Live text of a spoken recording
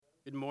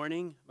Good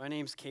morning. My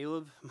name's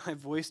Caleb. My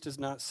voice does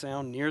not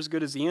sound near as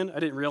good as Ian. I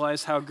didn't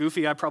realize how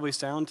goofy I probably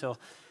sound till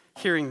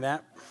hearing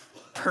that.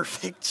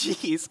 Perfect.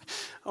 Jeez.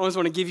 I always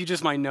want to give you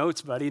just my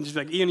notes, buddy, and just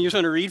be like, Ian, you just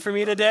want to read for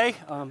me today?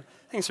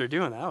 Thanks for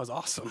doing that. That was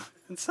awesome.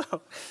 And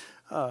so,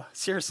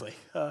 seriously.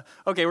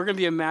 Okay, we're going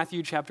to be in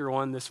Matthew chapter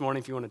 1 this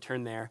morning if you want to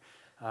turn there.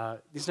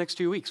 These next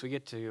 2 weeks, we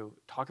get to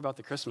talk about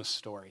the Christmas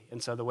story.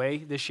 And so the way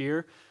this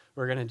year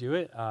we're going to do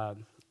it,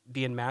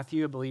 be in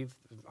Matthew,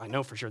 I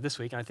know for sure this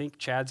week, and I think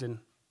Chad's in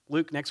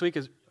Luke next week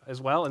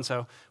as well, and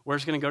so we're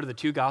just going to go to the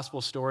two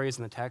gospel stories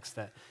in the text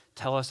that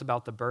tell us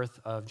about the birth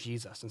of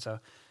Jesus. And so,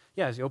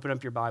 yeah, as you open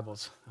up your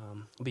Bibles,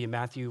 we'll be in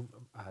Matthew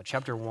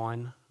chapter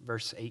 1,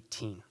 verse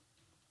 18.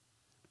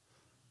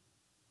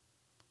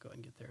 Go ahead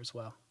and get there as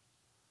well.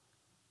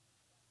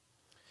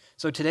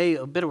 So today,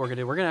 a bit of what we're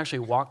going to actually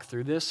walk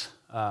through this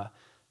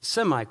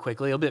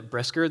semi-quickly, a little bit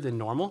brisker than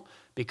normal,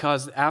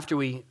 because after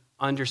we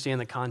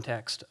understand the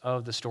context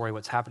of the story,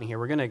 what's happening here,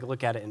 we're going to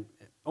look at it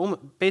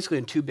basically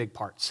in two big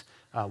parts,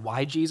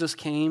 why Jesus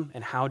came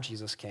and how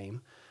Jesus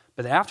came.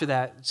 But after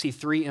that, see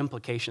three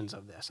implications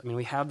of this. I mean,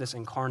 we have this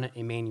incarnate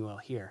Immanuel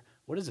here.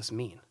 What does this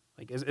mean?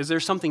 Like, is there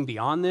something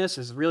beyond this?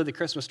 Is really the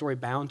Christmas story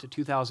bound to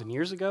 2,000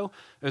 years ago?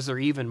 Or is there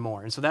even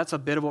more? And so that's a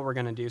bit of what we're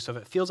going to do. So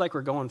if it feels like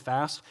we're going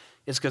fast,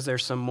 it's because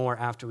there's some more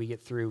after we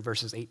get through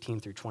verses 18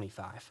 through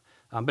 25.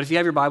 But if you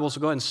have your Bibles,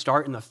 we'll go ahead and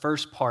start in the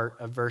first part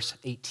of verse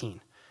 18.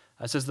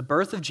 It says, the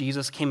birth of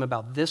Jesus came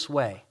about this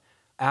way,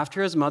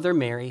 after his mother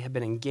Mary had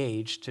been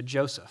engaged to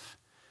Joseph.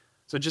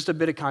 So just a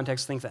bit of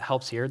context, things that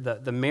helps here.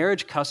 The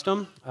marriage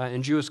custom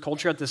in Jewish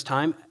culture at this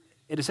time,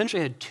 it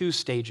essentially had two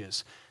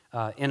stages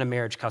in a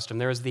marriage custom.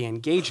 There was the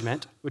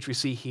engagement, which we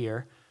see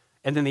here,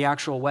 and then the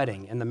actual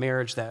wedding and the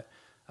marriage that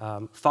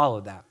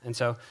followed that. And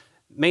so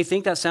you may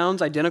think that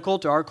sounds identical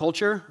to our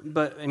culture,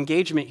 but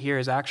engagement here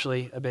is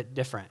actually a bit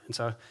different. And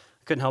so I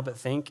couldn't help but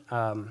think,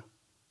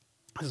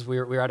 because we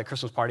were at a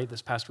Christmas party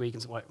this past week,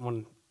 and so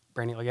one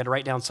Brandon, you had to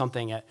write down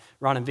something at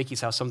Ron and Vicky's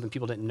house, something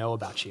people didn't know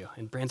about you.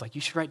 And Brandon's like, you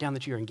should write down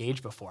that you were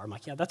engaged before. I'm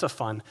like, yeah, that's a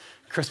fun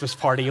Christmas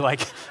party.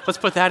 Like, let's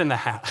put that in the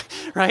hat,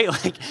 right?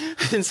 Like,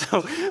 and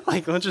so,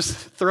 like, let's just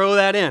throw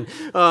that in.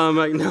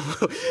 Like,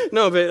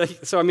 no, but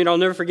like, so I mean, I'll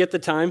never forget the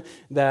time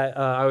that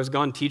I was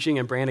gone teaching,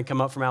 and Brandon come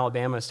up from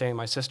Alabama, staying with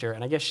my sister,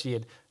 and I guess she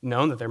had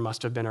known that there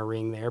must have been a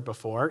ring there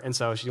before, and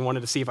so she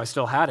wanted to see if I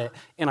still had it,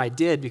 and I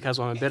did, because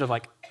I'm a bit of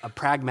like a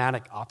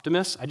pragmatic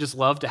optimist. I just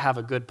love to have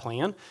a good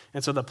plan,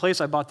 and so the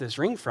place I bought this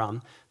ring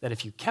from, that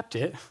if you kept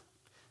it,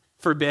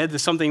 forbid that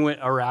something went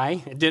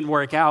awry, it didn't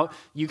work out,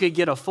 you could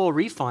get a full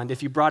refund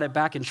if you brought it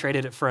back and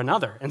traded it for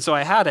another. And so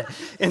I had it.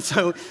 And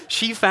so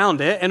she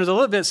found it and was a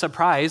little bit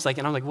surprised, like,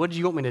 and I'm like, what did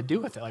you want me to do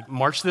with it? Like,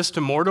 march this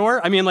to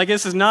Mordor? I mean, like,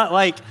 this is not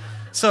like,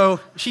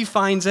 so she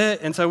finds it,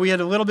 and so we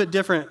had a little bit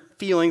different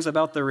feelings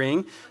about the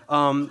ring,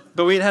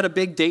 but we had a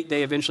big date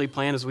day eventually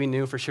planned, as we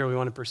knew for sure we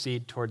wanted to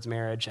proceed towards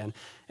marriage, and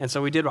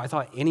so we did what I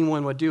thought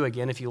anyone would do.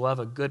 Again, if you love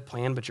a good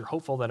plan, but you're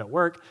hopeful that it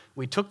work,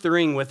 we took the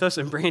ring with us,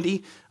 and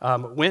Brandy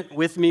went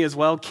with me as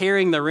well,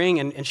 carrying the ring,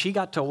 and she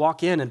got to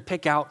walk in and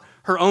pick out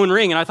her own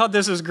ring, and I thought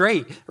this is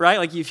great, right?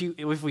 Like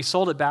if we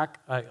sold it back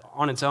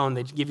on its own,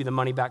 they'd give you the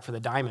money back for the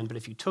diamond, but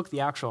if you took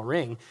the actual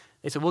ring,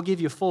 they said, we'll give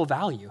you full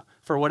value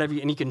for whatever,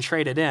 and you can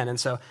trade it in. And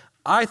so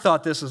I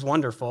thought this was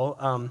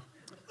wonderful.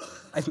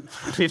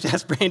 We have to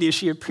ask Brandy if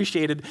she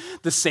appreciated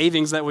the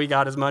savings that we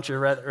got as much,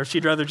 or if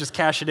she'd rather just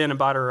cash it in and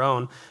buy her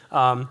own.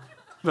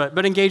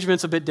 But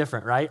engagement's a bit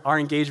different, right? Our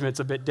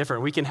engagement's a bit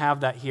different. We can have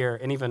that here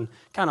and even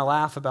kind of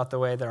laugh about the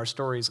way that our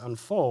stories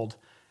unfold.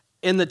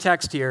 In the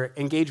text here,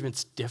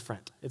 engagement's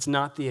different. It's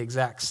not the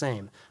exact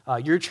same.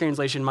 Your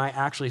translation might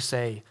actually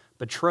say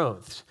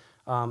betrothed.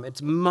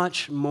 It's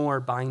much more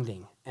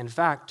binding. In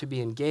fact, to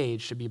be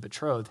engaged, to be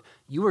betrothed,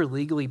 you are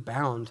legally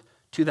bound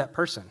to that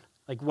person.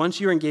 Like once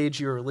you're engaged,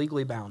 you're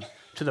legally bound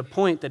to the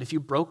point that if you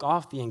broke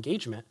off the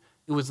engagement,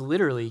 it was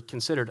literally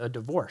considered a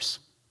divorce.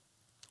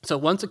 So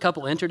once a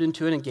couple entered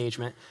into an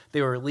engagement,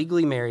 they were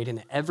legally married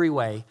in every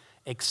way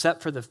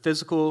except for the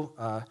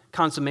physical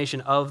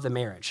consummation of the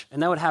marriage.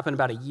 And that would happen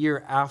about a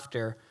year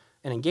after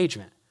an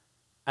engagement.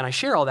 And I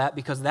share all that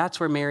because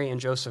that's where Mary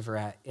and Joseph are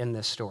at in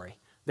this story.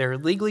 They're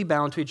legally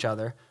bound to each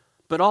other,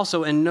 but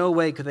also in no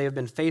way could they have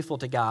been faithful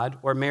to God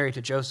or married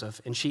to Joseph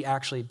and she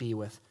actually be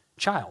with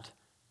child.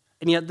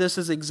 And yet this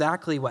is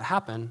exactly what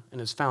happened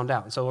and is found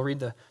out. And so we'll read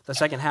the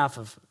second half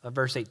of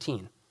verse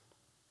 18.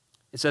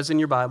 It says in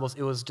your Bibles,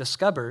 it was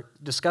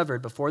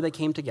discovered before they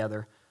came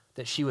together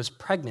that she was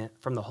pregnant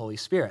from the Holy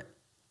Spirit.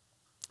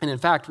 And in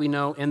fact, we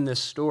know in this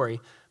story,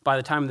 by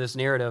the time of this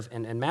narrative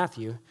in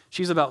Matthew,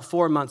 she's about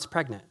 4 months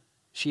pregnant.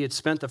 She had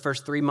spent the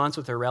first 3 months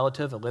with her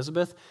relative,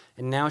 Elizabeth,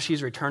 and now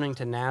she's returning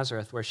to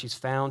Nazareth where she's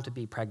found to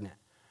be pregnant.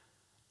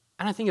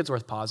 And I think it's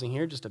worth pausing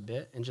here just a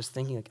bit and just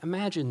thinking, like,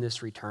 imagine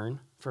this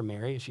return for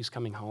Mary as she's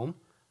coming home.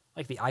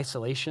 Like the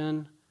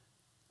isolation,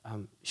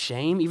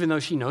 shame, even though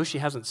she knows she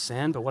hasn't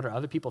sinned, but what are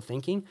other people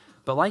thinking?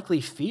 But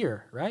likely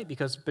fear, right?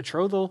 Because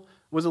betrothal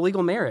was a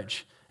legal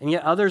marriage. And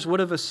yet others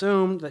would have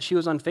assumed that she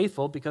was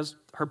unfaithful because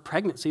her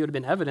pregnancy would have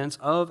been evidence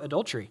of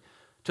adultery,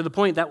 to the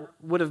point that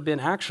would have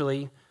been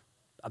actually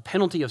a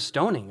penalty of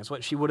stoning is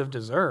what she would have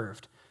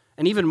deserved.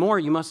 And even more,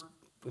 we must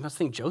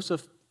think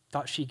Joseph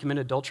thought she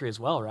committed adultery as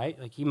well, right?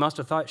 Like he must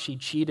have thought she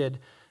cheated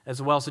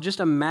as well. So just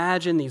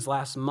imagine these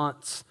last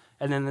months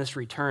and then this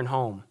return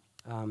home.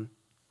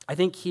 I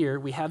think here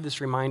we have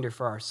this reminder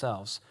for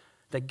ourselves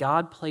that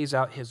God plays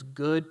out his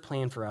good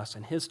plan for us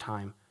in his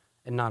time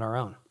and not our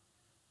own.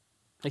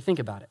 Like think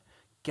about it.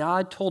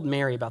 God told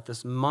Mary about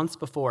this months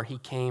before he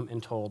came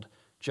and told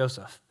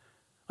Joseph.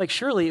 Like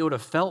surely it would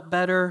have felt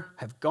better,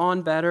 have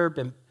gone better,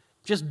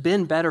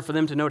 been better for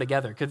them to know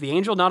together. Could the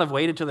angel not have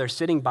waited till they're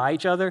sitting by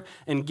each other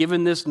and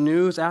given this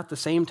news at the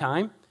same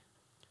time?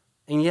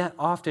 And yet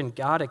often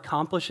God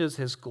accomplishes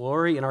his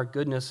glory and our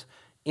goodness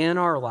in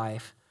our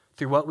life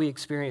through what we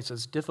experience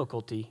as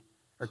difficulty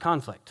or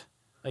conflict.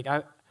 Like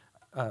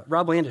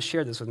Rob Landis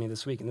shared this with me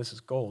this week, and this is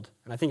gold.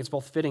 And I think it's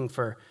both fitting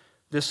for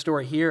this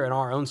story here and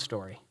our own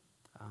story.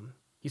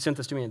 He sent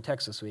this to me in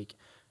text this week.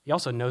 He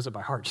also knows it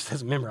by heart, just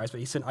hasn't memorized,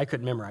 but I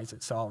couldn't memorize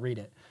it, so I'll read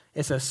it.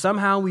 It says,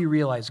 somehow we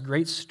realize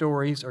great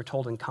stories are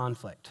told in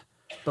conflict,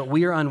 but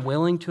we are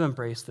unwilling to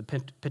embrace the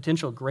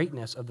potential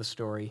greatness of the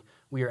story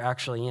we are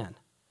actually in.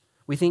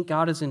 We think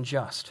God is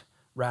unjust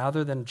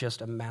rather than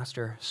just a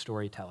master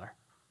storyteller.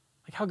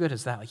 Like, how good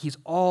is that? Like, he's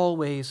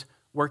always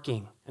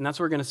working, and that's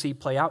what we're going to see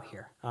play out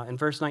here. In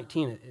verse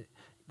 19,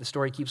 the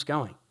story keeps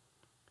going.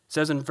 It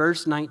says in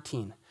verse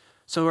 19,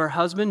 so her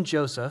husband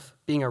Joseph,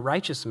 being a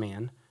righteous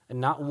man and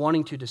not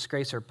wanting to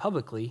disgrace her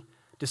publicly,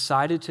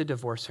 decided to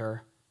divorce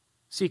her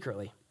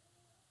secretly.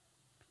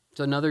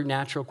 So another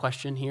natural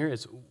question here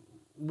is,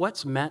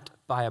 what's meant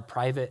by a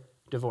private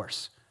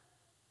divorce?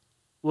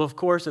 Well, of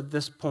course, at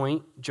this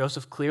point,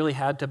 Joseph clearly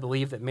had to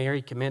believe that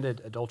Mary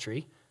committed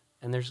adultery,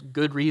 and there's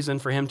good reason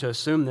for him to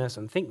assume this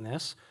and think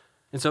this.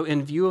 And so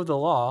in view of the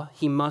law,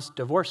 he must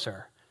divorce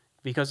her,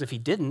 because if he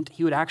didn't,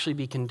 he would actually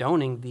be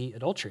condoning the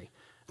adultery.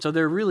 So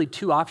there are really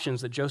two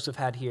options that Joseph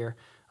had here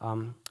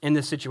in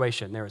this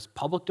situation. There was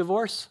public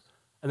divorce,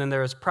 and then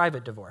there was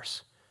private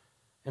divorce.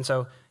 And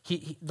so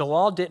the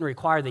law didn't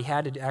require that he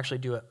had to actually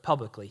do it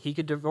publicly. He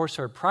could divorce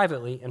her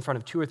privately in front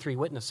of 2 or 3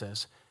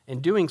 witnesses,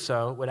 and doing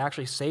so would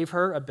actually save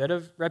her a bit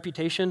of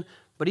reputation,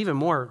 but even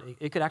more,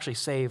 it could actually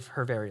save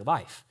her very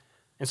life.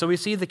 And so we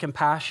see the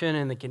compassion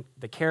and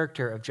the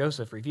character of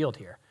Joseph revealed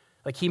here.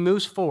 Like he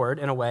moves forward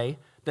in a way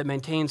that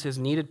maintains his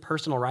needed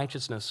personal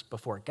righteousness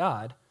before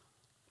God,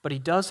 but he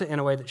does it in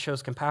a way that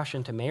shows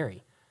compassion to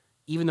Mary,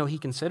 even though he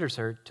considers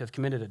her to have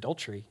committed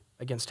adultery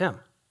against him.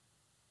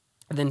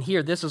 And then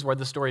here, this is where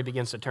the story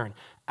begins to turn,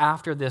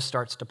 after this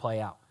starts to play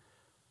out.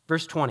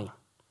 Verse 20,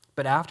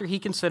 but after he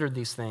considered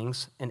these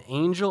things, an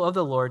angel of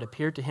the Lord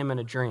appeared to him in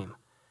a dream,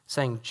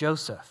 saying,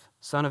 Joseph,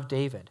 son of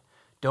David,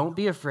 don't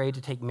be afraid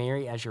to take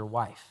Mary as your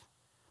wife,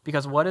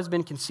 because what has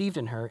been conceived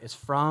in her is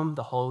from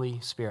the Holy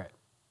Spirit.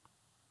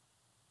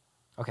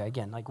 Okay,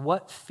 again, like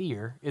what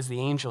fear is the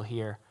angel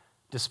here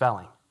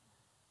dispelling?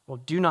 Well,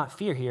 do not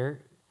fear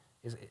here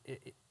is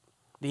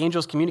the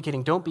angel's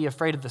communicating, don't be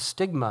afraid of the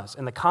stigmas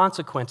and the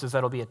consequences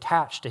that will be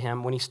attached to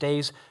him when he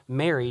stays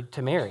married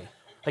to Mary.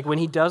 Like when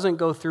he doesn't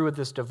go through with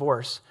this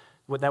divorce,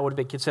 that would have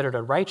been considered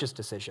a righteous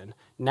decision.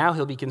 Now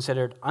he'll be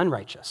considered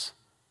unrighteous.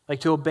 Like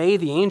to obey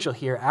the angel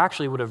here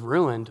actually would have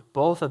ruined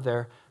both of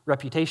their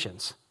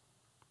reputations.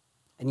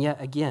 And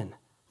yet again,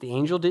 the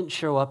angel didn't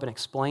show up and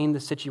explain the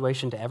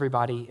situation to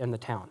everybody in the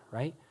town,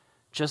 right?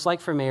 Just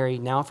like for Mary,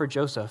 now for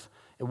Joseph,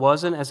 it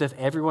wasn't as if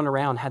everyone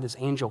around had this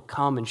angel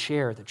come and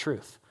share the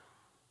truth.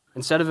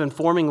 Instead of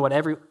informing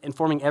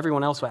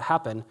everyone else what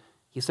happened,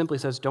 he simply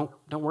says, don't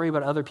worry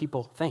about what other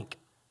people think.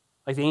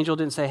 Like the angel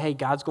didn't say, hey,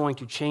 God's going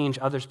to change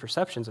others'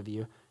 perceptions of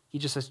you. He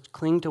just says,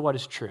 cling to what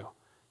is true.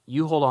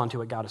 You hold on to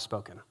what God has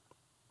spoken.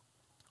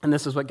 And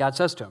this is what God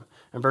says to him.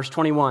 In verse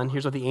 21,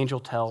 here's what the angel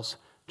tells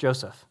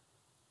Joseph.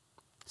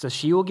 It says,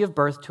 she will give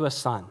birth to a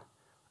son,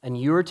 and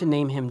you are to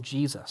name him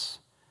Jesus,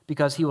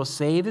 because he will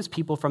save his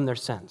people from their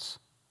sins.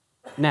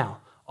 Now,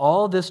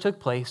 all this took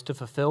place to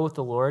fulfill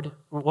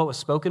what was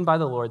spoken by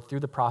the Lord through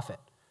the prophet.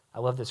 I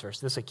love this verse.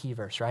 This is a key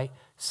verse, right?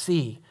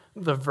 See,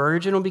 the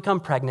virgin will become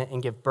pregnant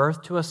and give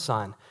birth to a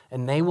son,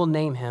 and they will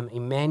name him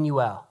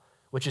Immanuel,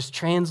 which is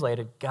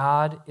translated,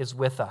 God is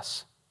with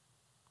us.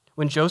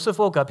 When Joseph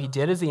woke up, he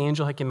did as the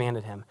angel had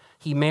commanded him.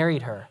 He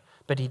married her,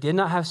 but he did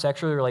not have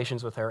sexual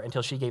relations with her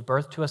until she gave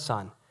birth to a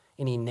son,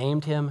 and he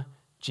named him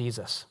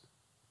Jesus.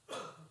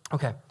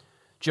 Okay.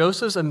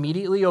 Joseph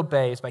immediately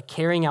obeys by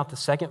carrying out the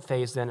second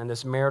phase then in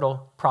this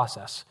marital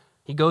process.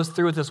 He goes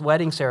through with this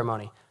wedding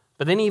ceremony,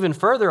 but then he even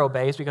further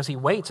obeys because he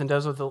waits and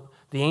does what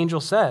the angel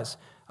says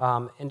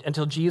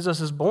until Jesus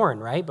is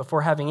born, right,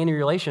 before having any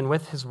relation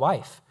with his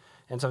wife.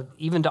 And so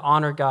even to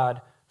honor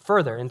God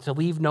further and to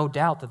leave no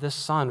doubt that this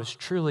son was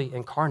truly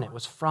incarnate,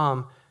 was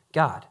from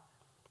God.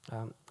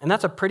 And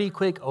that's a pretty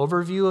quick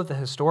overview of the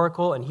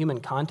historical and human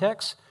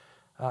context.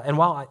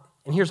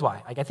 And here's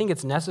why. I think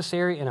it's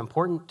necessary and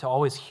important to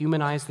always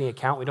humanize the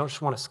account. We don't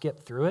just want to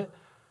skip through it.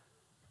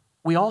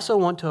 We also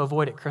want to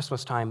avoid at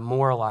Christmas time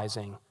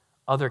moralizing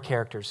other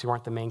characters who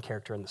aren't the main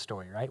character in the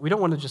story, right? We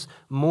don't want to just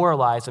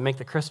moralize and make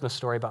the Christmas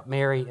story about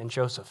Mary and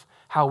Joseph,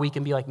 how we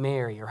can be like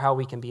Mary or how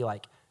we can be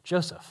like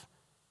Joseph.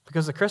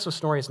 Because the Christmas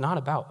story is not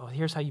about, oh,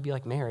 here's how you be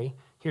like Mary,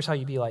 here's how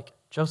you be like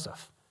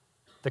Joseph.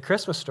 The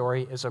Christmas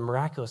story is a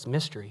miraculous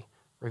mystery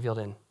revealed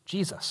in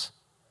Jesus.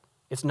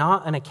 It's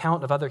not an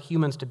account of other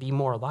humans to be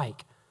more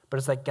alike, but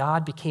it's that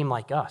God became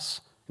like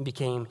us and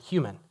became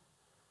human.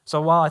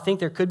 So while I think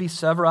there could be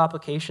several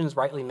applications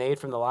rightly made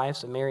from the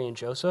lives of Mary and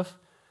Joseph,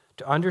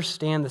 to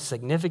understand the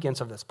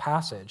significance of this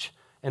passage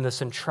and the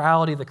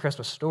centrality of the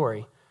Christmas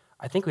story,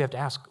 I think we have to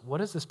ask, what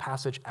is this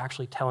passage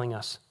actually telling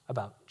us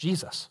about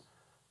Jesus?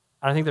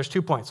 And I think there's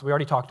 2 points. We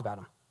already talked about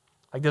them.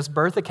 Like this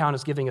birth account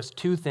is giving us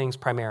 2 things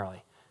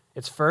primarily.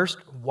 It's first,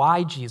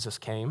 why Jesus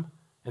came,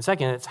 and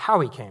second, it's how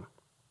he came.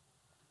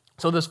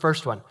 So this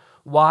first one,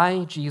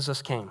 why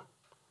Jesus came.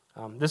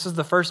 This is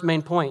the first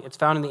main point. It's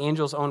found in the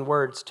angel's own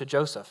words to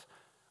Joseph.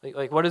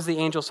 Like what does the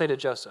angel say to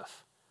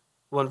Joseph?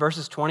 Well, in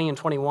verses 20 and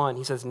 21,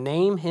 he says,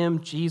 name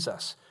him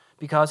Jesus,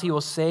 because he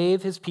will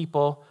save his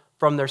people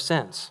from their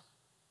sins.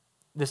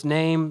 This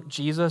name,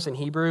 Jesus, in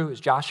Hebrew is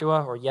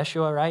Joshua or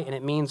Yeshua, right? And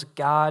it means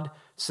God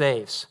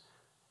saves.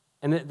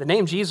 And the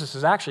name Jesus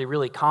is actually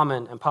really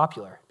common and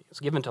popular. It's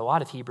given to a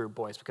lot of Hebrew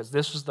boys because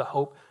this was the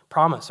hope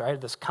promise, right?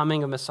 This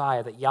coming of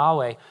Messiah, that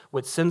Yahweh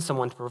would send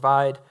someone to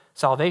provide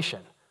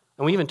salvation.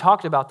 And we even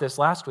talked about this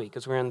last week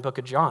as we were in the book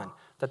of John,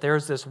 that there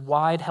is this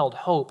wide-held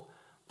hope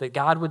that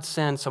God would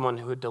send someone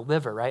who would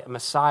deliver, right? A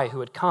Messiah who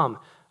would come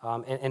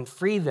and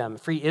free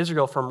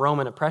Israel from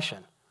Roman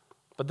oppression.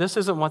 But this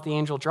isn't what the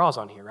angel draws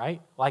on here,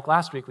 right? Like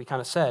last week we kind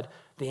of said,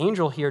 the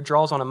angel here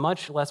draws on a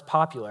much less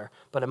popular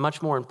but a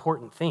much more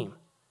important theme.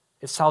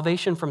 It's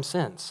salvation from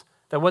sins.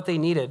 That what they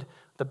needed,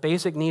 the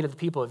basic need of the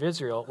people of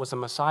Israel, was a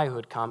Messiah who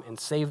would come and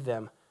save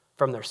them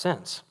from their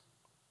sins.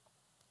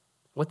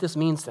 What this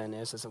means then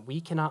is that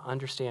we cannot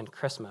understand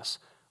Christmas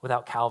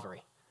without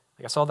Calvary.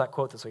 Like I saw that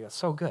quote this week. That's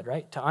so good,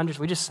 right?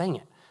 We just sang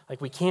it.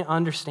 Like we can't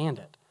understand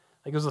it.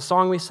 Like it was the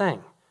song we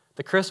sang.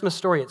 The Christmas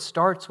story, it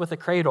starts with a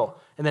cradle,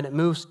 and then it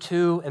moves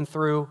to and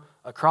through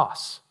a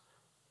cross.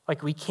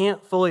 Like we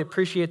can't fully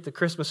appreciate the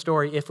Christmas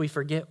story if we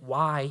forget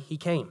why he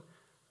came.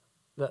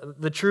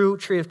 The true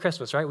tree of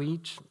Christmas, right? We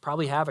each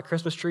probably have a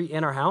Christmas tree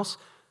in our house.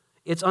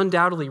 It's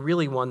undoubtedly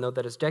really one, though,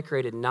 that is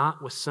decorated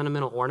not with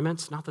sentimental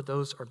ornaments, not that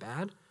those are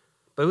bad,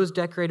 but it was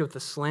decorated with the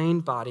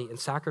slain body and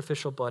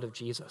sacrificial blood of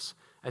Jesus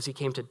as he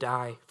came to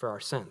die for our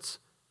sins.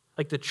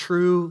 Like the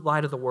true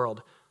light of the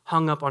world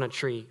hung up on a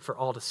tree for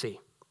all to see.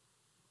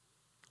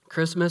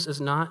 Christmas is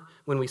not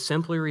when we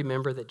simply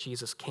remember that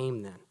Jesus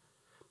came then,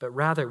 but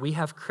rather we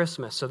have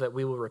Christmas so that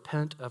we will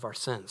repent of our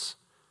sins.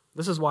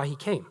 This is why he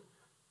came.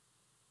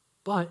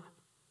 But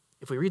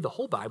if we read the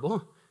whole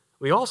Bible,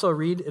 we also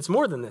read it's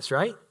more than this,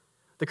 right?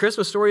 The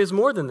Christmas story is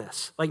more than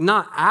this. Like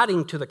not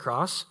adding to the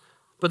cross,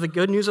 but the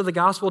good news of the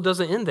gospel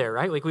doesn't end there,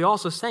 right? Like we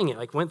also sang it,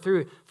 like went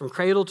through from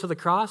cradle to the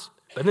cross.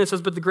 But then it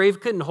says, but the grave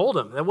couldn't hold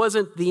him. That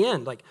wasn't the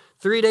end. Like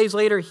 3 days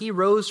later, he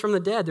rose from the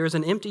dead. There was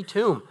an empty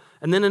tomb,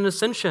 and then an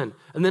ascension,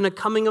 and then a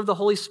coming of the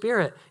Holy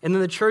Spirit. And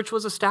then the church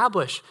was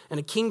established, and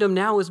a kingdom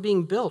now is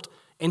being built.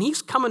 And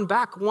he's coming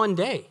back one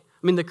day.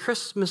 I mean, the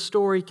Christmas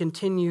story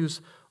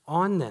continues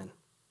on then.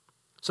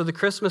 So the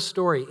Christmas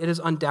story, it is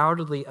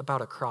undoubtedly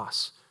about a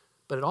cross,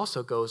 but it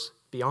also goes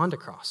beyond a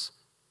cross.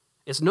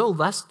 It's no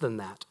less than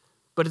that,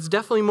 but it's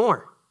definitely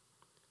more.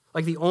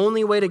 Like the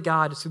only way to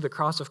God is through the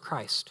cross of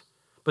Christ,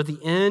 but the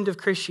end of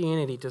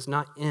Christianity does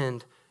not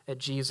end at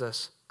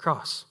Jesus'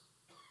 cross.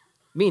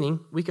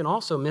 Meaning, we can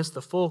also miss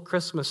the full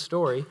Christmas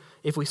story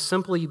if we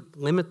simply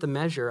limit the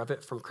measure of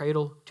it from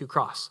cradle to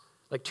cross.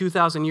 Like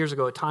 2,000 years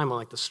ago, a time when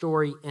like the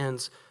story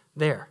ends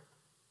there.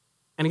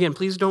 And again,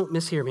 please don't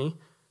mishear me.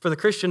 For the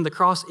Christian, the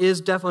cross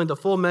is definitely the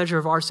full measure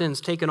of our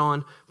sins taken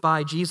on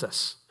by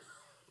Jesus.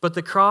 But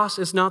the cross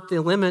is not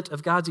the limit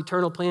of God's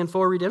eternal plan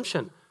for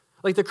redemption.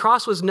 Like the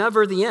cross was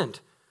never the end.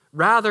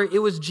 Rather,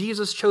 it was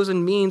Jesus'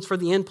 chosen means for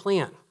the end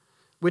plan,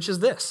 which is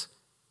this.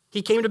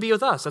 He came to be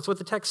with us. That's what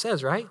the text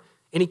says, right?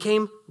 And he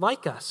came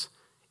like us.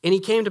 And he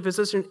came to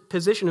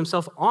position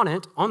himself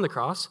on the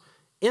cross,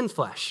 in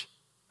flesh,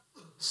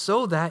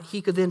 so that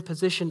he could then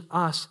position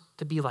us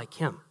to be like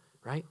him,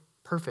 right?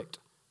 Perfect,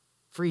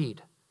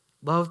 freed,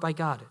 loved by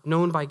God,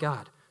 known by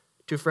God,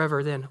 to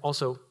forever then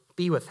also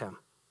be with him.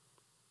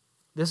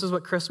 This is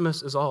what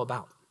Christmas is all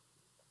about.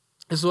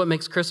 This is what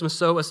makes Christmas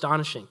so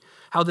astonishing,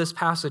 how this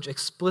passage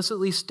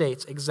explicitly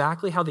states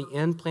exactly how the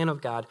end plan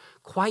of God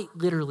quite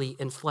literally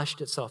fleshed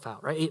itself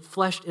out, right? It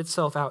fleshed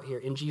itself out here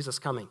in Jesus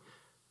coming.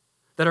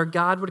 That our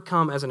God would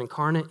come as an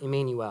incarnate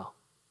Immanuel,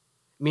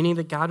 meaning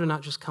that God would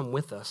not just come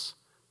with us,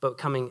 but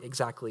coming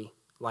exactly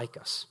like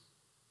us.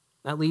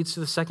 That leads to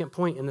the second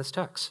point in this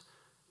text.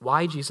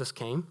 Why Jesus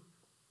came.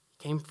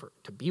 He came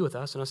to be with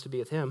us and us to be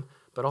with him,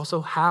 but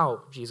also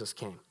how Jesus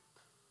came.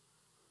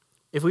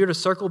 If we were to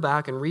circle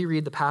back and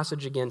reread the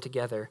passage again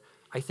together,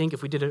 I think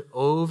if we did it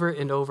over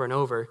and over and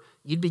over,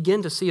 you'd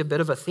begin to see a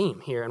bit of a theme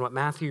here in what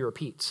Matthew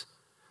repeats.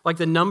 Like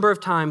the number of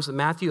times that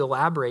Matthew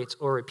elaborates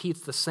or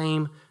repeats the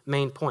same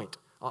main point.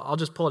 I'll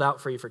just pull it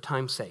out for you for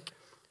time's sake.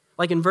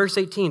 Like in verse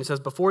 18, it says,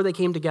 before they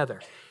came together,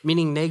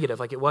 meaning negative,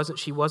 like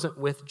she wasn't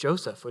with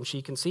Joseph when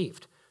she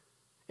conceived.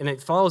 And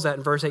it follows that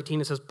in verse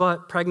 18. It says,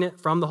 but pregnant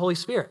from the Holy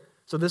Spirit.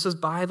 So this is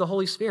by the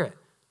Holy Spirit.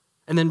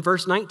 And then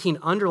verse 19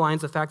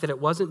 underlines the fact that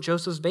it wasn't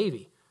Joseph's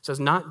baby. It says,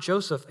 not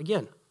Joseph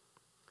again.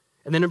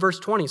 And then in verse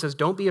 20, it says,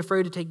 don't be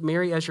afraid to take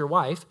Mary as your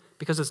wife,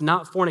 because it's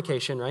not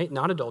fornication, right?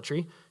 Not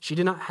adultery. She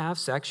did not have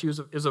sex. It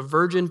was a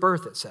virgin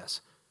birth, it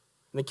says.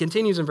 And it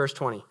continues in verse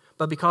 20.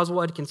 But because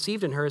what had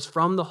conceived in her is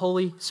from the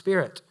Holy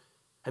Spirit.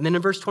 And then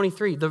in verse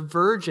 23, the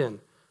virgin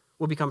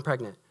will become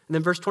pregnant. And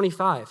then verse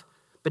 25,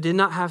 but did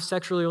not have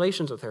sexual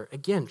relations with her.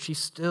 Again, she's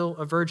still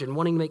a virgin,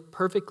 wanting to make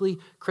perfectly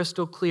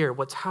crystal clear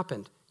what's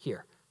happened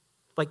here.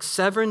 Like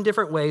 7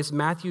 different ways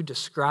Matthew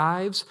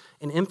describes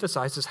and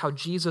emphasizes how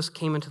Jesus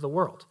came into the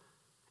world.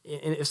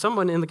 And if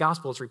someone in the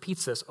Gospels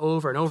repeats this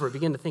over and over,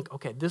 begin to think,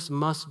 okay, this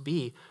must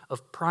be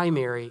of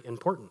primary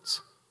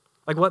importance.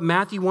 Like what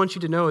Matthew wants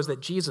you to know is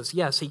that Jesus,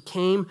 yes, he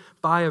came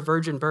by a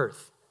virgin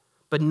birth,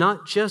 but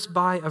not just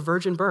by a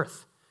virgin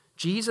birth.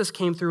 Jesus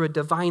came through a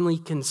divinely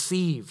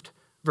conceived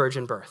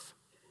virgin birth.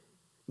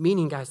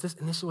 Meaning, guys, this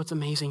is what's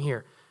amazing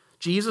here.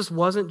 Jesus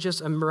wasn't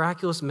just a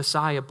miraculous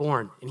Messiah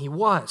born, and he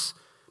was,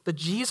 but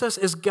Jesus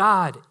is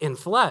God in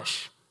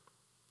flesh.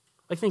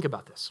 Like, think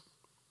about this.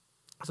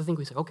 So I think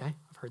we say, okay,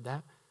 I've heard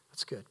that.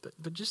 That's good.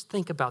 But just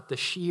think about the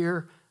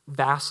sheer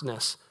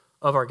vastness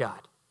of our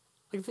God.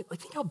 Like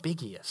think how big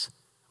he is.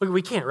 Like,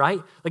 we can't,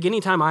 right? Like,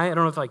 anytime I don't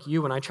know if like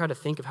you, when I try to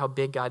think of how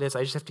big God is,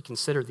 I just have to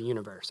consider the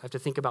universe. I have to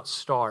think about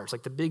stars.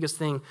 Like, the biggest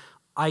thing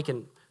I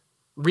can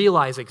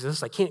realize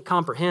exists, I can't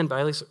comprehend, but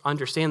I at least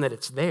understand that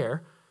it's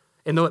there.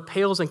 And though it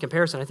pales in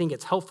comparison, I think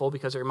it's helpful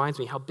because it reminds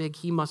me how big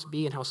he must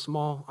be and how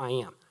small I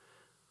am.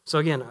 So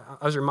again,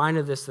 I was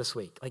reminded of this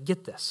week. Like,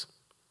 get this.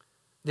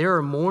 There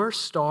are more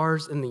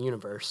stars in the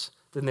universe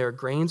than there are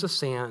grains of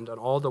sand on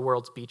all the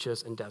world's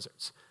beaches and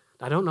deserts.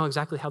 I don't know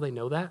exactly how they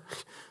know that,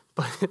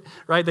 but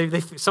right,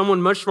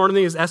 someone much smarter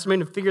than me is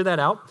estimating to figure that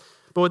out.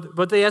 But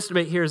what they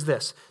estimate here is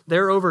this.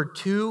 There are over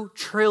 2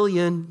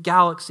 trillion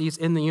galaxies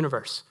in the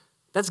universe.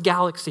 That's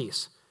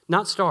galaxies,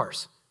 not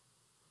stars.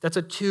 That's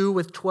a 2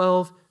 with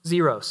 12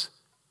 zeros.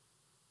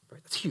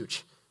 Right, that's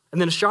huge.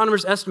 And then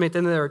astronomers estimate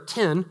that there are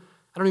 10,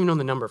 I don't even know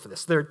the number for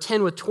this, there are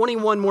 10 with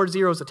 21 more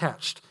zeros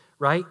attached,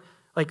 right?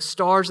 Like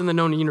stars in the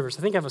known universe.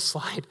 I think I have a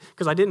slide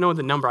because I didn't know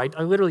the number. I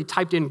literally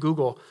typed in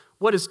Google,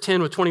 what is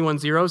 10 with 21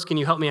 zeros? Can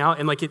you help me out?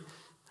 And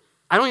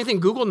I don't even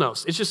think Google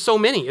knows. It's just so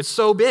many. It's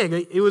so big.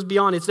 It was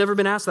beyond, it's never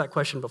been asked that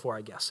question before,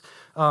 I guess.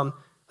 I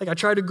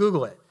tried to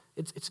Google it.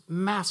 It's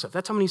massive.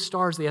 That's how many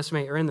stars they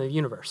estimate are in the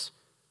universe.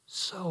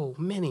 So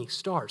many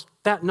stars.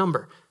 That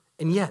number.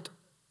 And yet,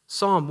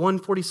 Psalm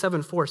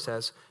 147:4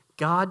 says,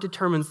 God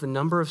determines the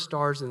number of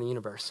stars in the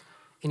universe,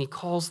 and he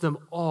calls them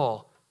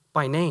all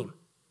by name.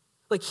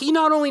 Like, he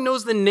not only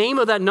knows the name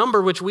of that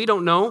number, which we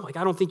don't know, like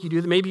I don't think you do,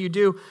 maybe you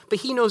do, but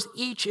he knows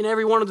each and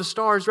every one of the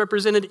stars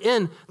represented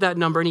in that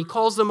number, and he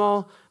calls them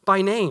all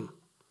by name.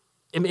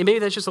 And maybe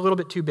that's just a little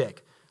bit too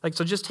big. Like,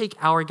 so just take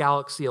our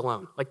galaxy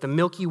alone, like the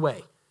Milky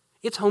Way.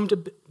 It's home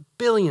to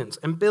billions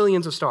and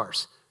billions of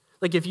stars.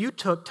 Like, if you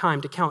took time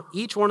to count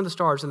each one of the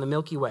stars in the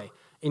Milky Way,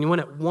 and you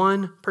went at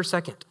 1 per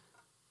second,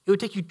 it would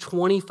take you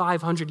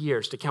 2,500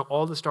 years to count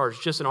all the stars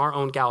just in our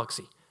own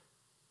galaxy.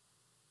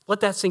 Let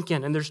that sink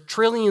in. And there's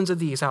trillions of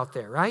these out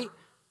there, right?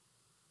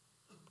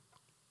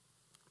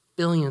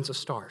 Billions of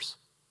stars.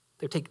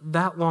 They would take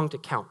that long to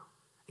count.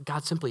 And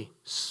God simply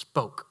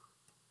spoke,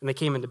 and they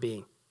came into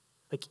being.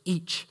 Like,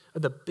 each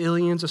of the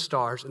billions of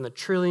stars and the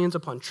trillions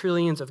upon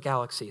trillions of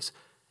galaxies.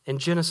 And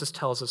Genesis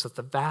tells us that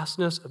the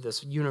vastness of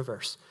this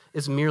universe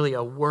is merely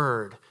a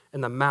word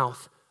in the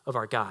mouth of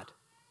our God.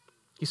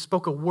 He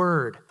spoke a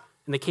word,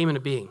 and they came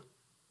into being.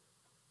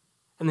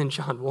 And then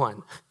John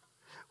 1.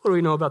 What do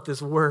we know about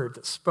this word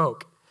that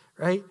spoke,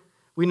 right?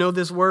 We know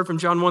this word from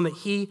John 1 that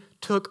he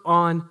took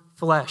on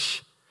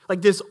flesh.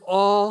 Like, this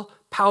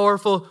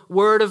all-powerful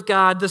word of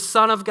God, the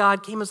Son of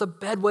God, came as a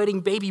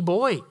bedwetting baby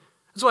boy.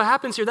 That's what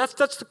happens here. That's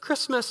the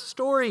Christmas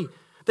story.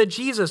 That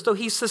Jesus, though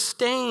he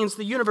sustains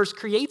the universe,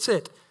 creates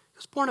it. He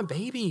was born a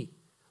baby.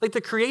 Like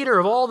the creator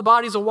of all the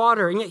bodies of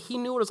water, and yet he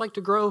knew what it was like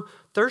to grow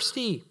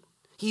thirsty.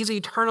 He's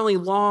eternally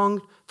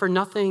longed for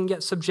nothing,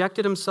 yet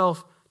subjected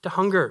himself to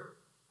hunger.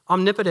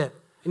 Omnipotent,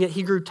 and yet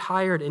he grew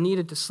tired and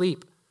needed to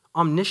sleep.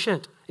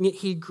 Omniscient, and yet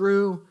he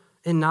grew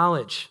in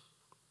knowledge.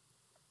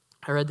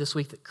 I read this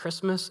week that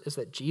Christmas is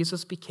that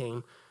Jesus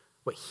became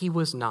what he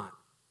was not,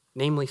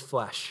 namely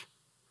flesh,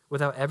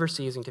 without ever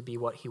ceasing to be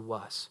what he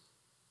was,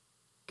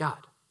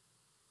 God.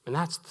 And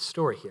that's the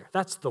story here.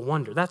 That's the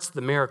wonder. That's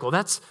the miracle.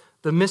 That's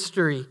the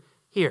mystery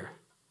here.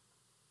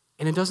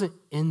 And it doesn't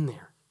end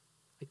there.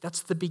 Like,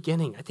 that's the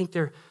beginning. I think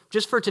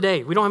just for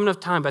today, we don't have enough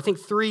time, but I think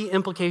 3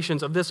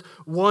 implications of this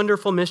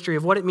wonderful mystery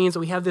of what it means that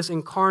we have this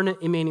incarnate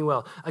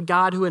Immanuel, a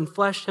God who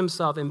enfleshed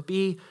himself and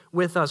be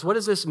with us. What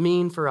does this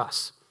mean for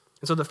us?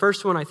 And so the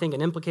first one, I think,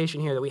 an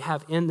implication here that we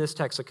have in this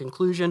text, a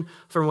conclusion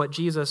from what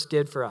Jesus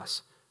did for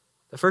us.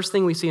 The first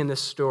thing we see in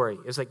this story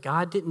is that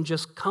God didn't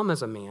just come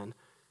as a man,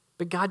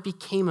 but God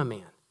became a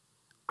man.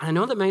 And I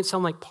know that might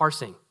sound like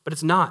parsing, but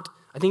it's not.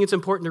 I think it's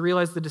important to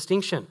realize the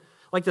distinction.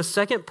 like the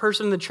second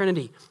person in the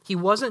Trinity. He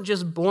wasn't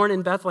just born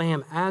in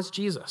Bethlehem as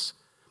Jesus,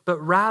 but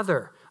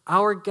rather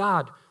our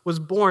God was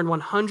born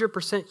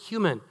 100%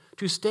 human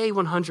to stay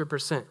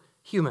 100%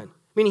 human.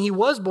 Meaning he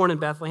was born in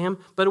Bethlehem,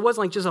 but it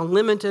wasn't like just a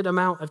limited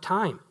amount of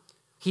time.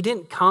 He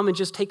didn't come and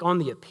just take on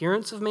the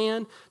appearance of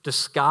man,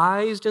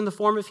 disguised in the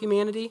form of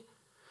humanity,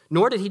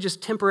 nor did he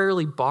just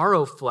temporarily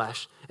borrow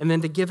flesh and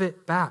then to give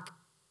it back.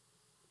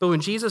 But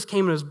when Jesus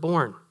came and was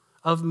born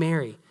of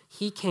Mary,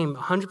 he came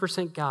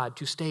 100% God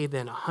to stay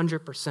then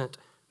 100%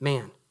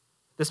 man.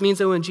 This means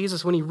that when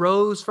Jesus, when he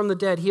rose from the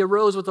dead, he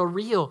arose with a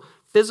real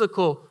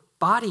physical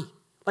body,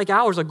 like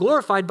ours, a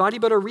glorified body,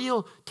 but a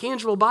real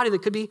tangible body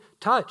that could be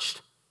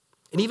touched.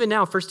 And even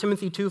now, 1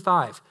 Timothy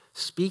 2:5,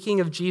 speaking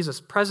of Jesus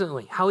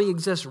presently, how he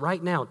exists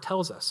right now,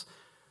 tells us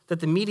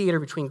that the mediator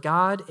between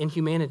God and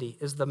humanity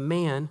is the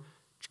man,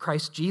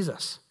 Christ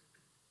Jesus.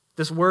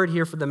 This word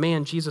here for the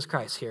man, Jesus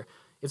Christ here,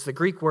 it's the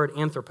Greek word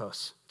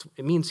anthropos.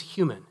 It means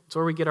human. It's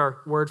where we get our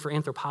word for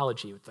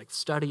anthropology, like the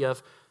study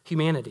of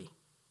humanity.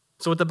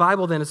 So what the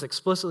Bible then is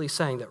explicitly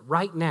saying that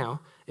right now,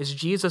 as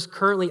Jesus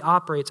currently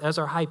operates as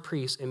our high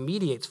priest and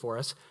mediates for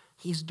us,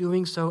 he's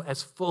doing so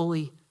as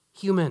fully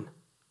human.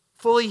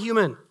 Fully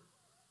human.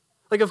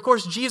 Like, of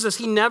course, Jesus,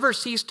 he never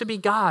ceased to be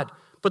God.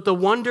 But the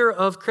wonder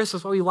of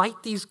Christmas, why we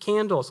light these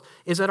candles,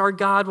 is that our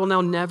God will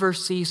now never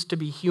cease to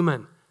be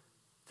human.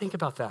 Think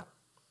about that.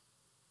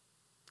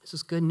 This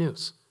is good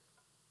news.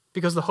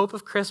 Because the hope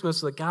of Christmas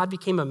is that God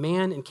became a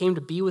man and came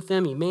to be with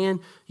them,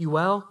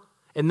 Immanuel.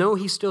 And though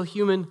he's still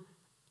human,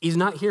 he's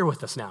not here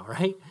with us now,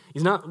 right?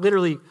 He's not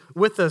literally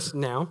with us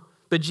now.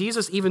 But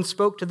Jesus even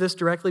spoke to this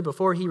directly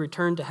before he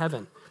returned to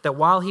heaven, that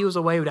while he was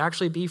away, it would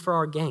actually be for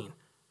our gain.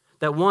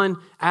 That one,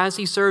 as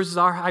he serves as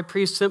our high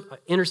priest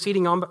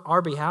interceding on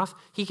our behalf,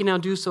 he can now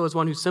do so as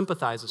one who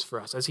sympathizes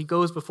for us, as he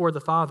goes before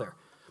the Father.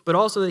 But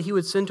also that he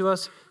would send to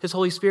us his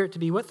Holy Spirit to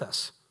be with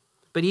us.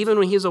 But even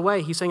when he's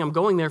away, he's saying, I'm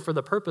going there for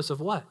the purpose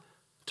of what?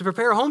 To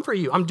prepare a home for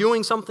you. I'm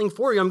doing something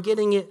for you. I'm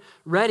getting it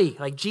ready.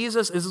 Like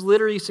Jesus is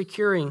literally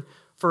securing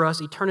for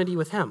us eternity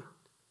with him.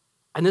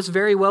 And this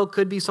very well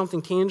could be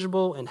something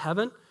tangible in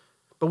heaven,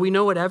 but we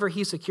know whatever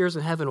he secures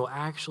in heaven will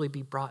actually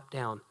be brought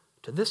down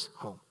to this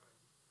home.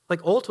 Like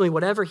ultimately,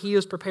 whatever he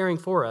is preparing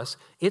for us,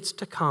 it's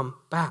to come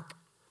back,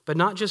 but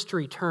not just to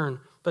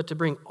return, but to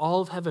bring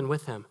all of heaven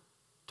with him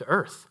to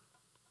earth.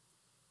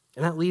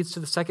 And that leads to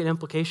the second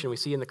implication we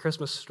see in the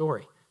Christmas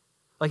story.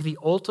 Like the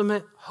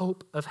ultimate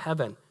hope of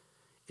heaven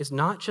is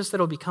not just that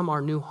it'll become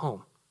our new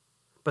home,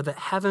 but that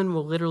heaven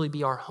will literally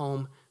be our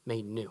home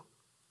made new.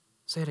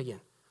 Say it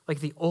again. Like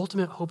the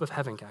ultimate hope of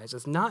heaven, guys,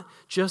 is not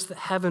just that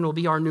heaven will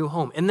be our new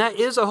home, and that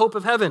is a hope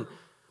of heaven,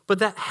 but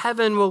that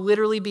heaven will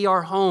literally be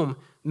our home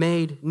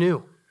made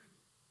new.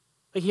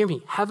 Like, hear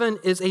me, heaven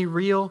is a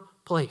real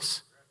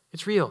place.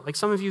 It's real. Like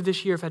some of you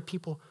this year have had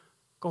people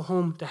go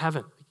home to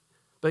heaven.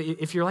 But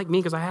if you're like me,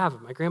 because I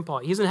have my grandpa,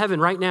 he's in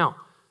heaven right now.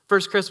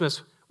 First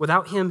Christmas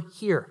without him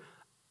here.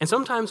 And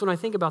sometimes when I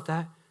think about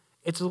that,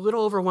 it's a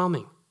little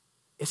overwhelming.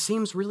 It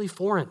seems really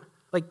foreign,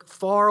 like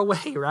far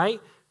away, right?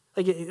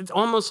 Like it's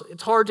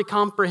hard to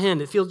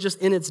comprehend. It feels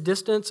just in its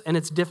distance and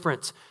its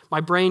difference.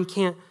 My brain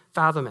can't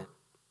fathom it.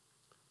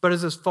 But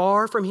as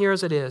far from here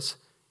as it is,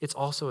 it's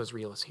also as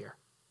real as here.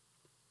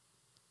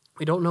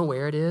 We don't know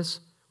where it is.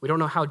 We don't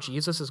know how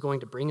Jesus is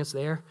going to bring us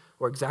there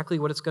or exactly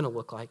what it's going to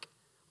look like.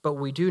 But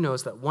what we do know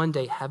is that one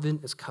day heaven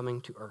is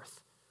coming to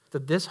earth,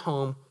 that this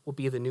home will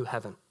be the new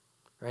heaven,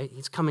 right?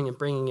 He's coming and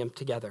bringing them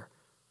together.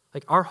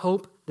 Like our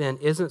hope then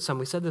isn't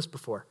we said this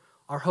before,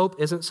 our hope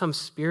isn't some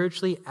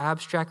spiritually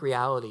abstract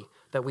reality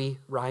that we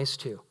rise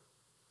to.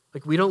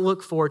 Like we don't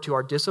look forward to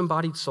our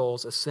disembodied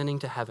souls ascending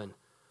to heaven,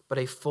 but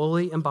a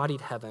fully embodied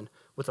heaven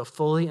with a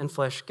fully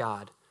enfleshed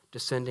God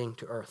descending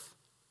to earth.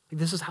 Like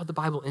this is how the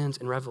Bible ends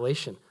in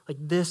Revelation. Like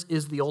this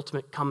is the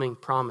ultimate coming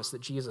promise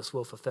that Jesus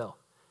will fulfill.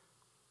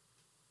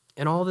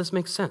 And all this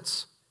makes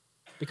sense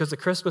because the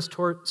Christmas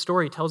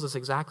story tells us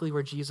exactly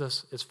where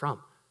Jesus is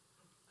from.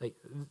 Like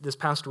this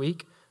past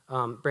week,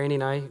 Brandy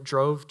and I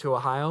drove to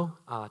Ohio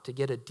to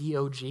get a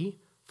DOG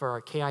for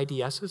our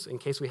KIDSs in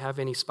case we have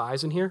any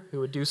spies in here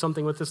who would do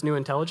something with this new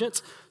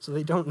intelligence so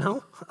they don't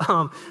know,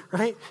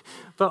 right?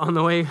 But on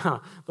the way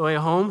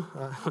home,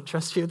 I don't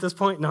trust you at this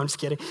point. No, I'm just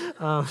kidding.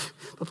 But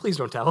please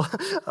don't tell.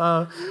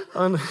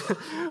 On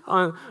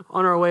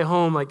our way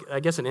home, like I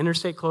guess an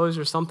interstate closed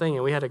or something,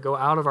 and we had to go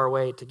out of our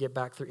way to get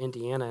back through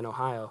Indiana and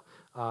Ohio.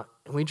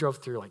 And we drove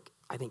through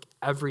I think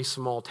every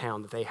small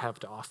town that they have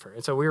to offer.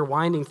 And so we were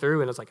winding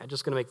through, and it's I'm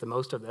just going to make the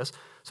most of this.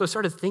 So I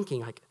started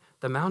thinking,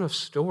 the amount of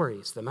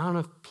stories, the amount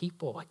of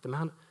people, the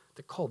amount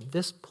that called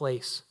this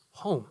place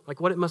home,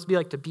 what it must be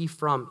like to be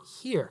from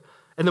here.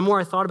 And the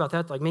more I thought about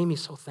that, made me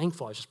so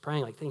thankful. I was just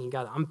praying, thinking,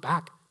 God, I'm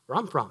back where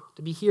I'm from,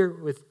 to be here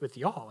with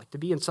y'all, to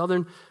be in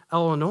Southern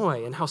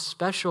Illinois, and how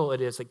special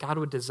it is that God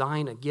would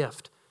design a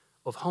gift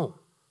of home,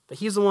 that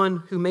he's the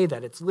one who made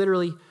that. It's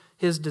literally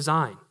his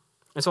design.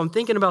 And so I'm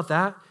thinking about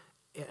that.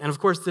 And of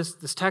course,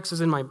 this text is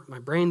in my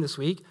brain this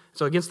week.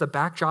 So against the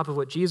backdrop of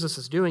what Jesus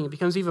is doing, it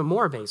becomes even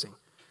more amazing.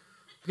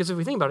 Because if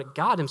we think about it,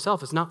 God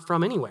himself is not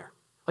from anywhere.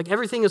 Like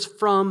everything is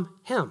from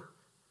him.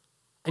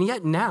 And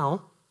yet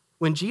now,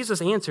 when Jesus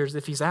answers,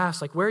 if he's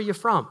asked, like, where are you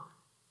from?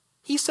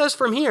 He says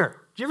from here.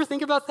 Do you ever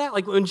think about that?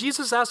 Like when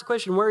Jesus asks the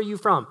question, where are you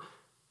from?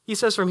 He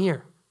says from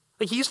here.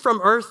 Like he's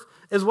from earth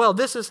as well.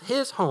 This is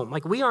his home.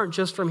 Like we aren't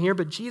just from here,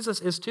 but Jesus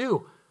is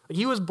too. Like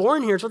he was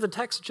born here. It's what the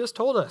text just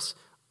told us.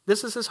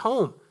 This is his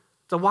home.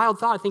 It's a wild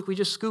thought. I think we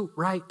just scoot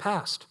right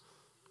past.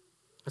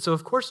 And so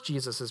of course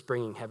Jesus is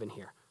bringing heaven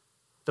here.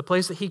 The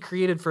place that he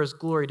created for his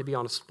glory to be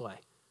on display.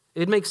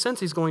 It makes sense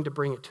he's going to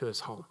bring it to his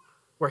home,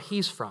 where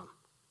he's from.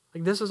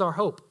 Like this is our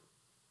hope.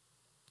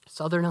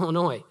 Southern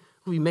Illinois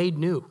will be made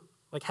new.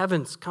 Like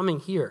heaven's coming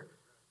here.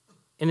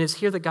 And it's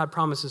here that God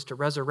promises to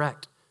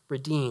resurrect,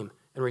 redeem,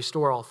 and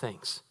restore all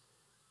things.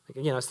 Like,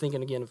 again, I was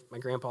thinking again of my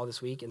grandpa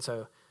this week, and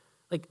so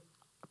like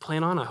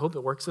I hope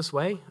it works this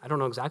way. I don't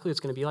know exactly what it's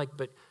going to be like,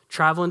 but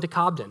traveling to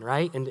Cobden,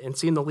 right? And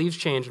seeing the leaves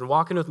change and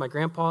walking with my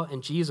grandpa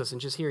and Jesus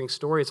and just hearing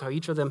stories how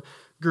each of them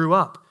grew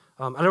up.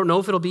 I don't know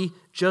if it'll be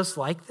just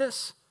like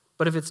this,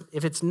 but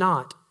if it's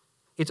not,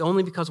 it's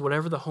only because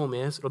whatever the home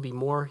is, it'll be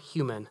more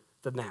human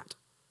than that.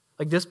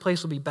 Like this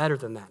place will be better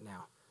than that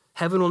now.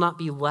 Heaven will not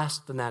be less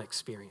than that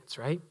experience,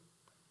 right?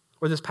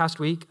 Or this past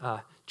week,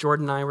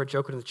 Jordan and I were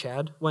joking with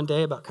Chad one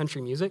day about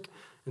country music.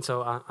 And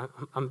so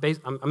I'm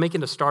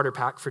making a starter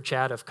pack for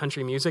Chad of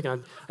country music.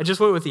 And I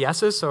just went with the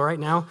S's. So right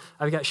now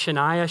I've got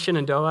Shania,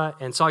 Shenandoah,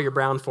 and Sawyer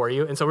Brown for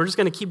you. And so we're just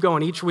going to keep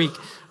going each week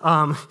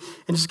and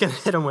just going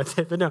to hit them with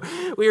it. But no,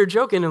 we were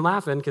joking and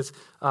laughing because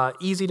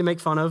easy to make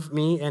fun of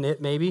me and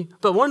it maybe.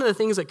 But one of the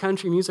things that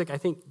country music I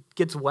think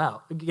gets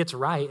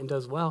right and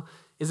does well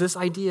is this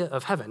idea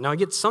of heaven. Now I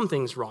get some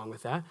things wrong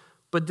with that,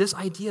 but this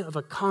idea of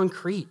a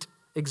concrete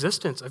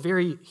existence, a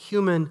very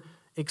human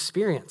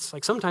experience.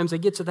 Like sometimes they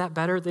get to that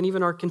better than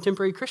even our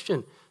contemporary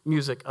Christian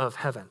music of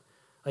heaven.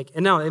 Like,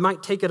 and now it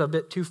might take it a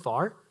bit too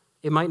far.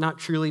 It might not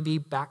truly be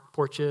back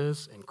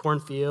porches and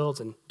cornfields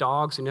and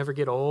dogs who never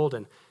get old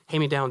and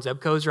hand-me-down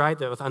Zebcos, right,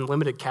 that with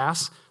unlimited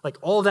casts. Like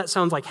all of that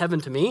sounds like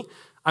heaven to me.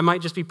 I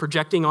might just be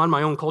projecting on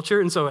my own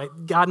culture, and so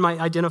God might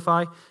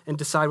identify and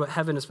decide what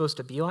heaven is supposed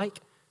to be like.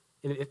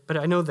 But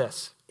I know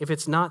this, if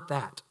it's not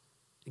that,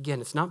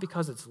 again, it's not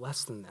because it's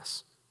less than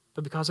this,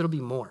 but because it'll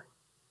be more.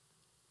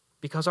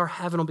 Because our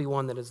heaven will be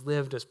one that is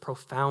lived as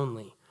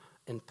profoundly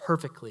and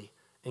perfectly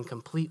and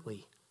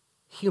completely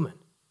human.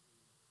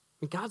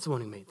 And God's the one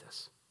who made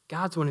this.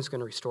 God's the one who's going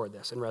to restore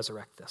this and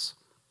resurrect this.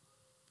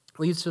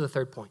 Leads to the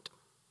third point.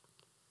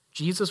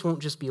 Jesus won't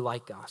just be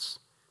like us,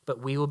 but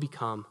we will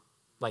become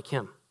like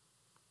him.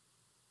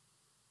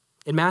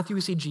 In Matthew,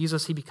 we see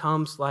Jesus, he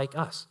becomes like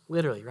us,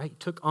 literally, right? He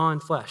took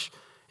on flesh.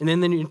 And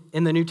then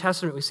in the New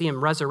Testament, we see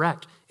him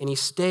resurrect, and he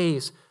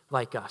stays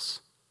like us.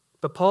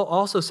 But Paul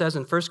also says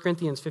in 1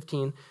 Corinthians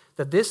 15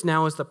 that this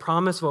now is the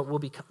promise of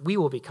what we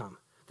will become,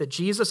 that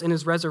Jesus in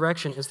his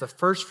resurrection is the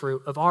first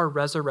fruit of our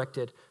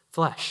resurrected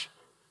flesh.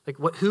 Like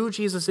who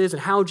Jesus is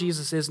and how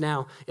Jesus is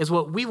now is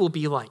what we will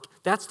be like.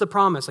 That's the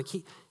promise. Like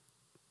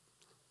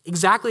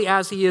exactly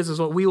as he is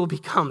what we will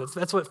become.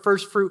 That's what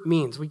first fruit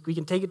means. We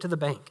can take it to the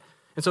bank.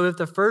 And so if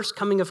the first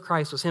coming of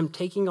Christ was him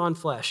taking on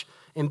flesh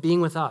and being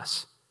with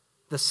us,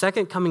 the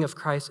second coming of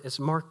Christ is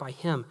marked by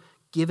him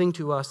giving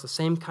to us the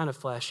same kind of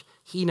flesh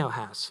he now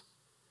has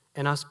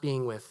and us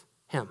being with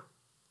him.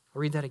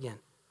 I'll read that again.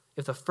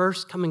 If the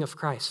first coming of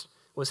Christ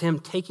was him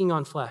taking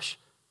on flesh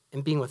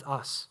and being with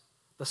us,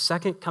 the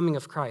second coming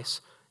of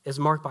Christ is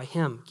marked by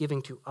him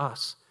giving to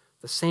us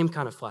the same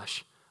kind of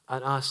flesh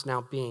and us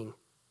now being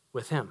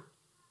with him.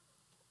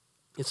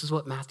 This is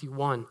what Matthew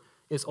 1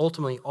 is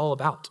ultimately all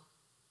about.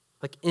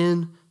 Like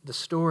in the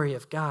story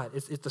of God,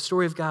 it's the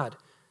story of God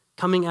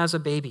coming as a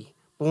baby,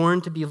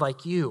 born to be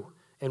like you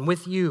and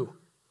with you,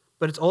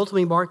 but it's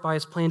ultimately marked by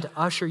his plan to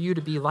usher you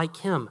to be like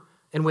him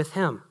and with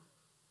him.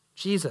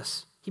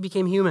 Jesus, he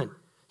became human.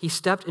 He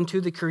stepped into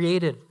the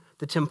created,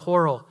 the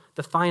temporal,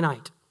 the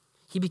finite.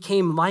 He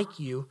became like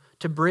you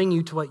to bring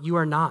you to what you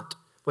are not,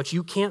 what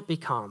you can't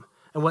become,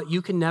 and what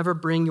you can never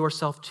bring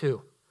yourself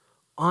to.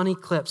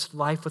 Uneclipsed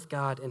life with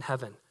God in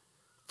heaven.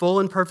 Full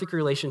and perfect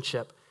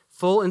relationship.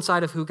 Full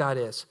inside of who God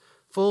is.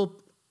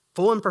 Full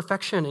in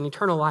perfection and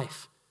eternal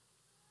life.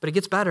 But it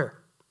gets better.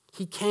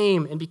 He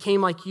came and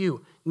became like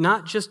you,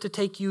 not just to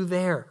take you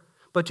there,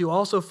 but to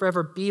also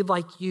forever be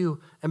like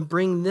you and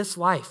bring this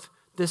life,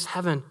 this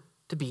heaven,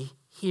 to be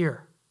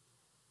here.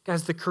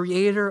 Guys, the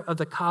creator of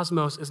the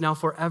cosmos is now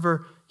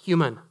forever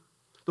human.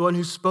 The one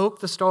who spoke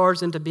the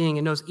stars into being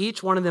and knows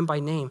each one of them by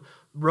name,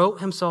 wrote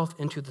himself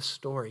into the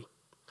story.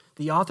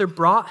 The author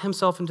brought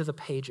himself into the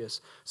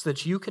pages so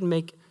that you can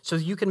make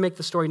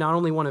the story not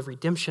only one of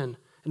redemption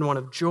and one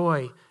of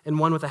joy and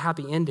one with a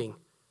happy ending,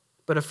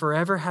 but a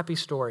forever happy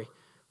story,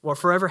 or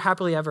forever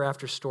happily ever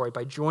after story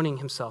by joining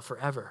himself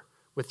forever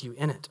with you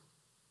in it.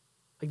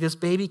 Like this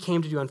baby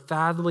came to do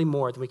unfathomably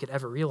more than we could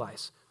ever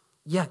realize,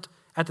 yet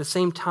at the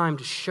same time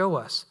to show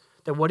us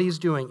that what he's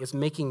doing is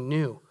making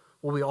new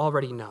what we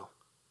already know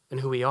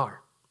and who we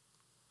are.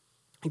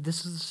 Like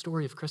this is the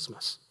story of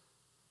Christmas.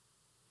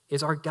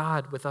 Is our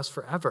God with us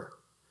forever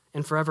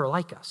and forever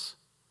like us,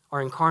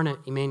 our incarnate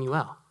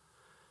Immanuel.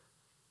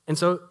 And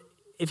so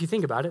if you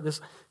think about it,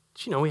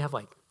 we have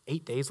like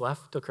 8 days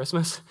left till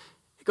Christmas.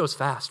 It goes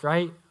fast,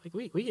 right? Like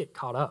we get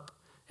caught up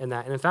in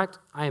that. And in fact,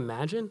 I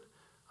imagine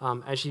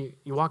as you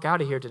walk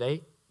out of here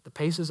today, the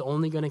pace is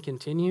only going to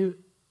continue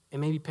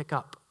and maybe pick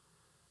up.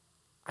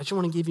 I just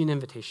want to give you an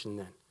invitation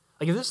then.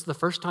 Like if this is the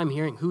first time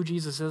hearing who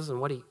Jesus is and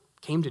what he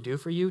came to do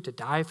for you, to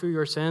die for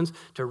your sins,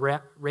 to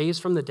raise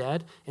from the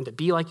dead, and to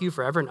be like you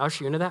forever and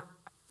usher you into that,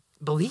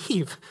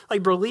 believe.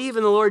 Like believe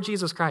in the Lord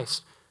Jesus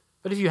Christ.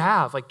 But if you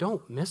have, like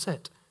don't miss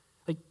it.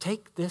 Like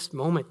take this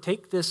moment,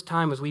 take this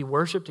time as we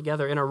worship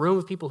together in a room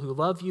of people who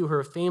love you, who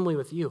are family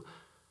with you,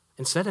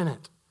 and sit in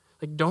it.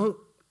 Like don't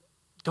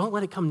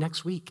let it come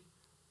next week,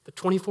 the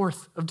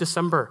 24th of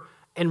December,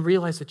 and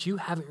realize that you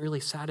haven't really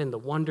sat in the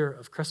wonder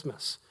of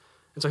Christmas.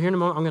 And so here in a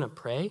moment, I'm going to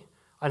pray,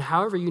 and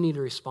however you need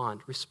to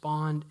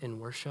respond in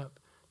worship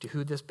to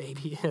who this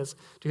baby is,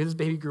 to who this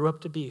baby grew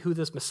up to be, who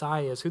this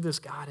Messiah is, who this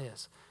God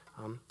is.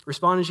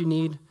 Respond as you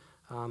need,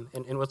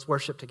 and let's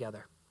worship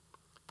together.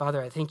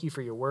 Father, I thank you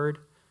for your word.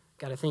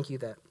 God, I thank you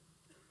that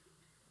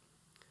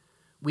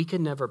we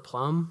could never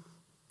plumb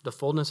the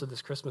fullness of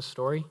this Christmas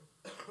story.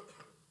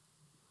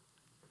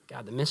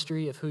 God, the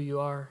mystery of who you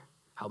are,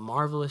 how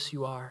marvelous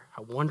you are,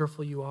 how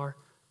wonderful you are,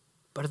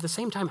 but at the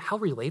same time, how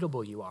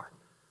relatable you are.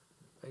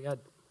 God,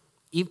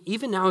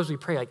 even now as we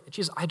pray, like,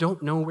 Jesus, I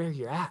don't know where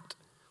you're at.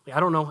 Like, I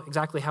don't know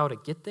exactly how to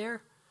get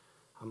there.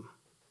 I don't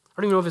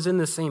even know if it's in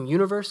the same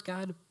universe,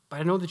 God, but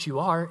I know that you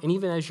are, and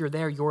even as you're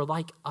there, you're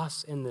like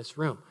us in this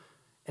room,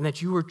 and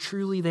that you are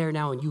truly there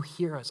now, and you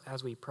hear us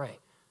as we pray.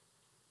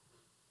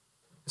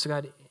 So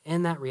God,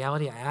 in that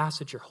reality, I ask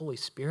that your Holy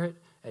Spirit,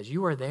 as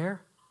you are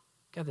there,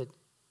 God, that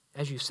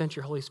as you sent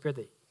your Holy Spirit,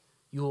 that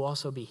you will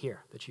also be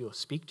here, that you will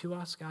speak to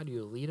us, God, you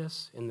will lead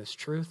us in this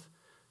truth.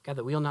 God,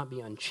 that we will not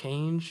be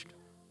unchanged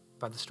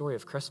by the story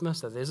of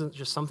Christmas, that it isn't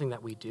just something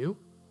that we do.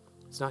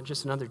 It's not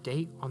just another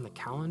date on the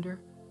calendar.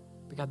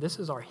 But God, this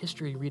is our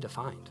history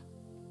redefined.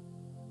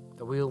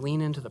 That we will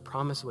lean into the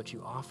promise of what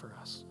you offer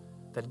us.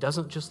 That it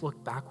doesn't just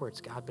look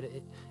backwards, God, but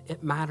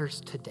it matters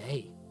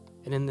today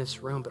and in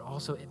this room, but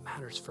also it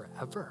matters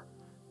forever.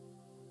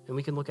 And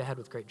we can look ahead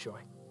with great joy.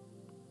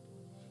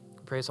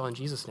 We pray this all in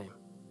Jesus' name.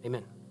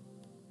 Amen.